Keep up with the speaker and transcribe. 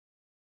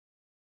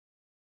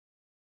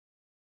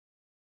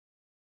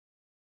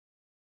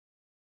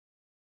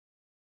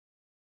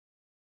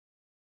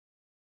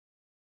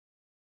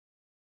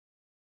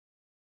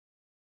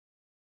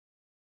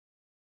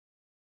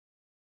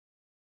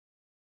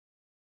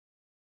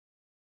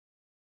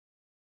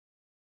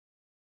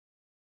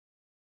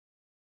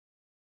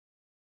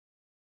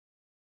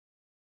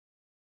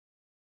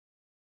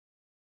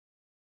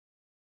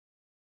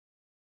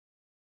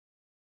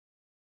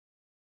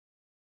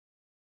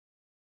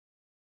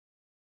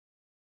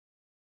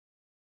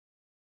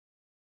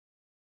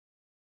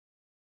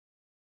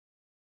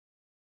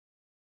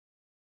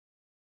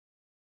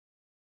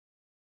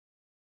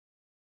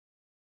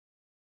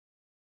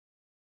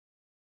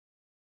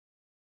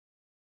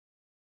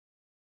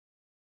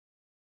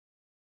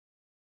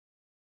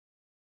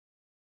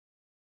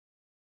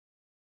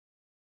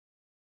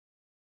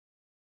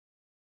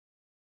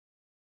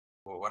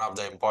one of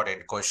the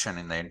important question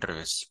in the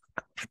interviews.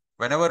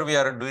 Whenever we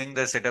are doing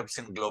the setups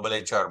in global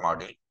HR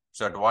module,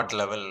 so at what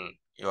level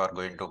you are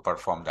going to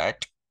perform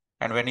that?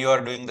 And when you are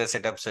doing the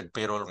setups at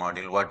payroll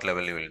module, what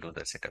level you will do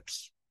the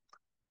setups?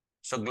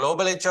 So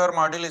global HR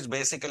module is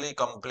basically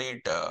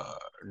complete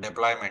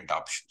deployment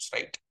options,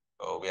 right?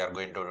 So we are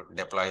going to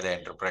deploy the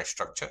enterprise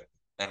structure.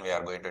 Then we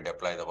are going to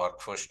deploy the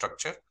workforce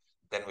structure.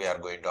 Then we are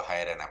going to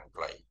hire an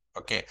employee.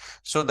 Okay.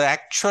 So the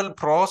actual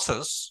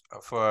process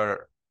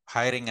for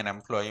hiring an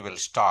employee will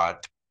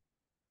start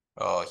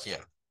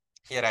here.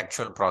 Here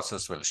actual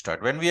process will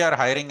start. When we are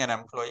hiring an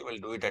employee, we'll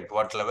do it at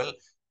what level?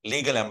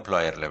 Legal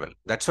employer level.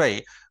 That's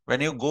why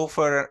when you go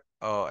for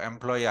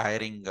employee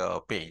hiring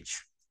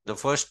page, the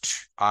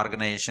first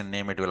organization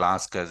name it will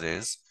ask us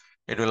is,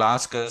 it will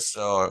ask us,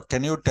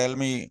 can you tell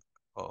me,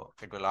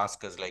 it will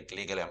ask us like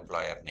legal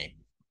employer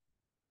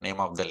name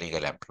of the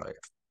legal employer.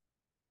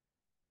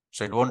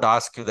 So it won't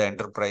ask you the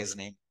enterprise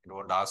name. It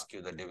won't ask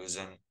you the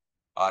division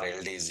or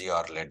LDZ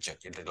or ledger.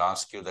 It will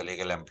ask you the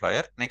legal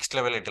employer. Next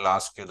level, it will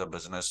ask you the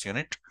business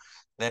unit.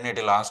 Then it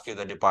will ask you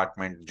the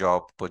department,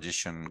 job,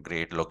 position,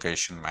 grade,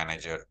 location,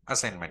 manager,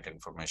 assignment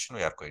information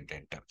we are going to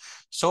enter.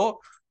 So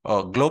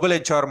global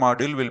HR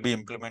module will be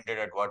implemented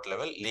at what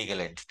level?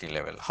 Legal entity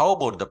level. How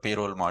about the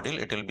payroll module?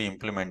 It will be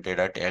implemented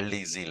at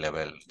LDZ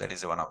level. That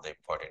is one of the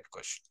important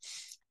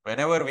questions.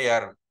 Whenever we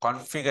are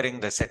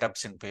configuring the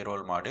setups in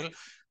payroll module,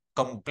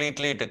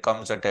 completely it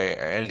comes at a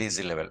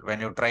LDZ level. When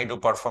you try to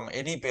perform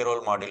any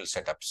payroll module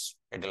setups,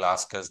 it will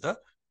ask us the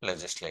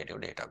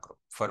legislative data group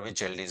for which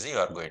LDZ you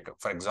are going to.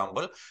 For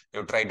example,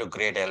 you try to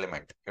create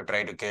element, you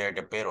try to create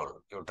a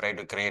payroll, you try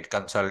to create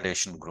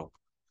consolidation group,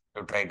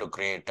 you try to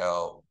create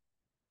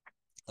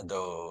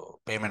the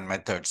payment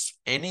methods,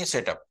 any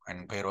setup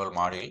and payroll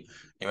module,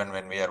 even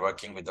when we are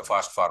working with the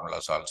fast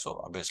formulas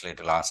also, obviously it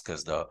will ask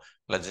us the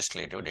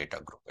legislative data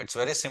group. It's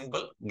very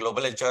simple.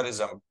 Global HR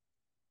is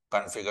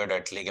configured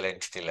at legal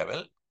entity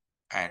level,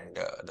 and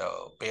the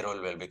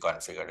payroll will be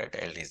configured at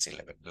LDC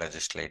level,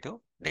 legislative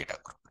data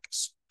group.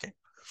 Okay,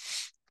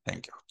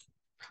 thank you.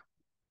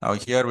 Now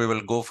here we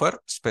will go for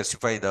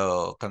specify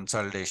the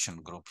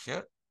consolidation group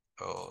here.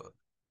 So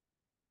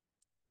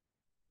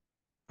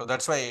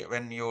that's why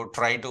when you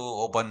try to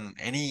open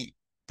any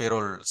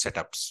payroll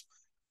setups,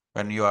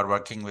 when you are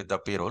working with the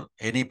payroll,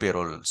 any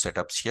payroll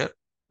setups here,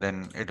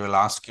 then it will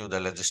ask you the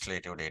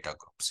legislative data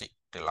group. See,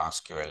 it will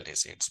ask you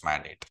LDC, it's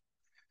mandate.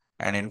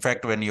 And in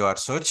fact, when you are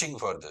searching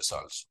for this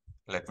also,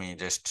 let me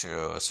just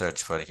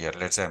search for here.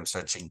 Let's say I'm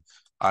searching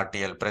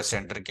RTL press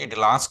enter key. It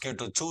will ask you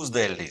to choose the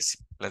LDC,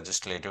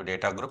 legislative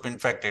data group. In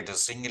fact, it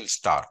is single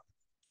star.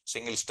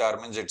 Single star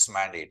means it's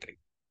mandatory.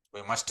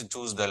 We must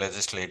choose the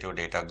legislative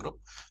data group.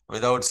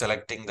 Without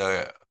selecting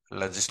the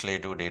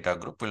legislative data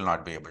group, will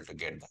not be able to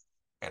get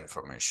the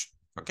information.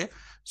 Okay.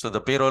 So the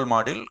payroll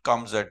module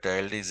comes at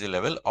LDZ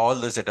level. All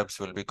the setups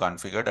will be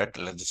configured at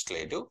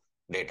legislative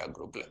data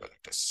group level.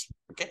 It is.